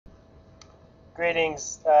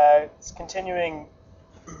Greetings. It's continuing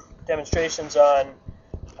demonstrations on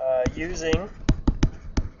using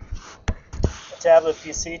a tablet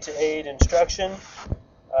PC to aid instruction.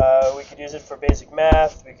 We could use it for basic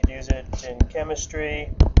math. We could use it in chemistry.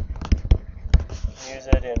 We can use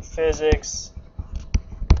it in physics.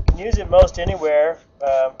 You can use it most anywhere,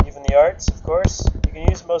 even the arts, of course. You can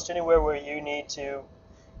use it most anywhere where you need to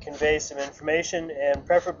convey some information, and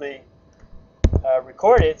preferably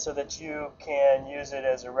record it so that you can use it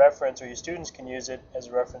as a reference, or your students can use it as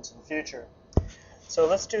a reference in the future. So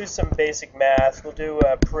let's do some basic math. We'll do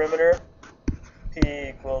perimeter. P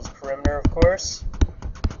equals perimeter, of course.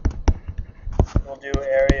 We'll do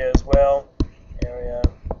area as well. Area,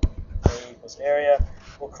 A equals area.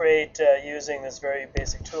 We'll create, using this very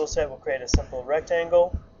basic tool set, we'll create a simple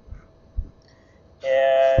rectangle.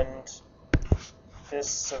 And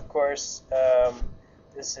this, of course,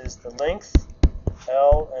 this is the length,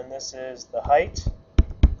 L, and this is the height,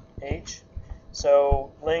 H.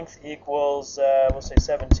 So length equals, we'll say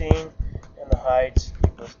 17, and the height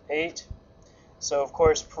equals 8. So, of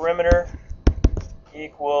course, perimeter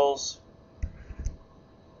equals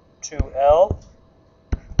 2L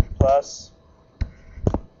plus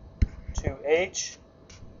 2H,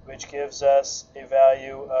 which gives us a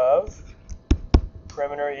value of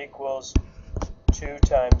perimeter equals 2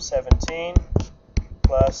 times 17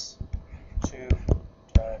 plus 2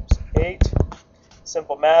 times 8.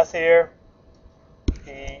 Simple math here.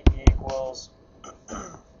 P equals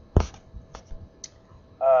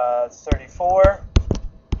 34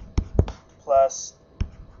 plus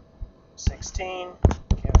 16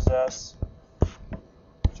 gives us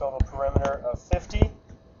total perimeter of 50.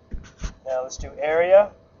 Now let's do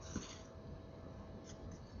area.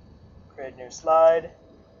 Create a new slide.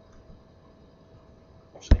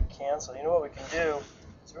 Actually cancel. You know what we can do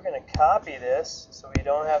is we're going to copy this so we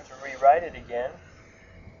don't have to rewrite it again.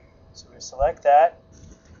 So we select that.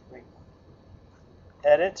 We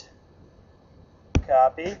edit.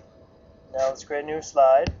 Copy. Now let's create a new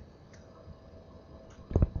slide.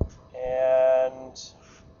 And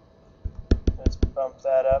let's bump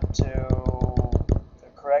that up to the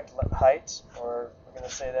correct height, or we're going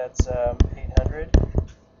to say that's 800.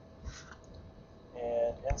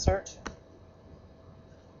 And insert.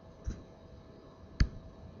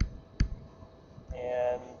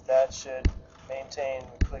 And that should maintain,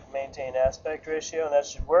 click maintain aspect ratio, and that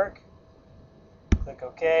should work. Click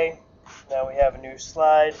OK. Now we have a new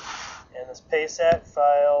slide, and let's paste that.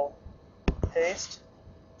 File, paste.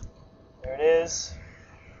 There it is.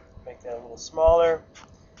 Make that a little smaller,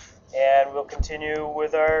 and we'll continue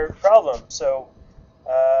with our problem. So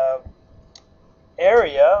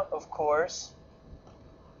area, of course,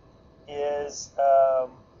 is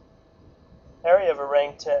area of a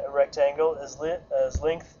rectangle is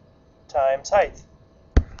length times height.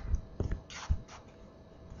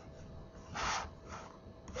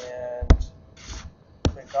 And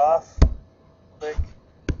click off, click,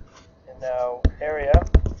 and now area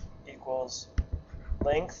equals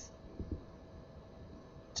length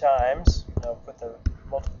times, I'll put the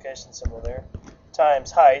multiplication symbol there,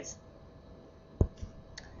 times height,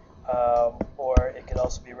 or it could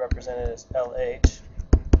also be represented as LH.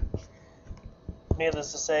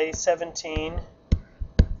 Needless to say, 17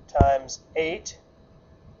 times 8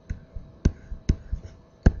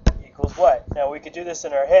 equals what? Now we could do this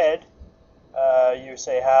in our head. You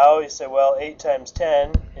say how? You say, well, 8 times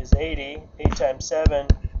 10 is 80. 8 times 7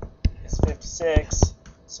 is 56.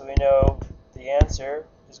 So we know the answer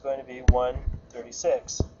is going to be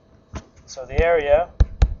 136. So the area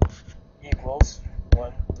equals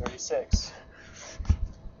 136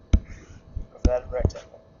 of that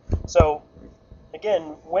rectangle. So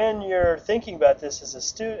again, when you're thinking about this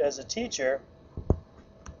as a teacher,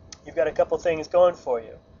 you've got a couple things going for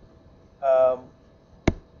you.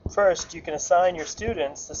 First, you can assign your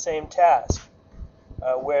students the same task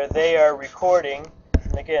where they are recording,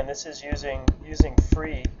 and again, this is using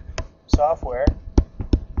free software.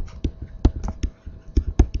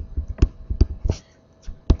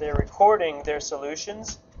 They're recording their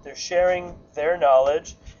solutions, they're sharing their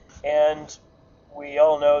knowledge, and we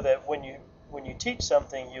all know that when you teach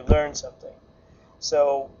something, you learn something.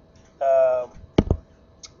 So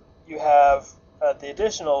you have the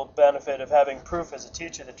additional benefit of having proof as a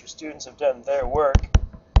teacher that your students have done their work.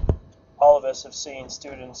 All of us have seen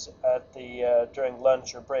students at the during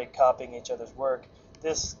lunch or break copying each other's work.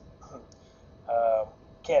 This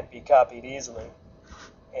can't be copied easily.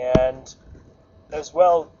 And as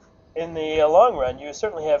well, in the long run, you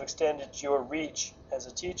certainly have extended your reach as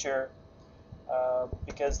a teacher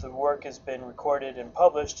because the work has been recorded and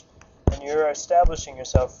published, and and you're establishing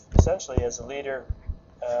yourself essentially as a leader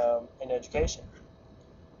in education,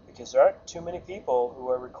 because there aren't too many people who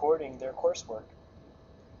are recording their coursework.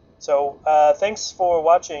 So thanks for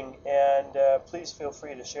watching, and please feel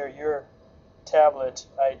free to share your tablet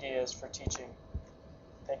ideas for teaching.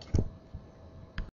 Thank you.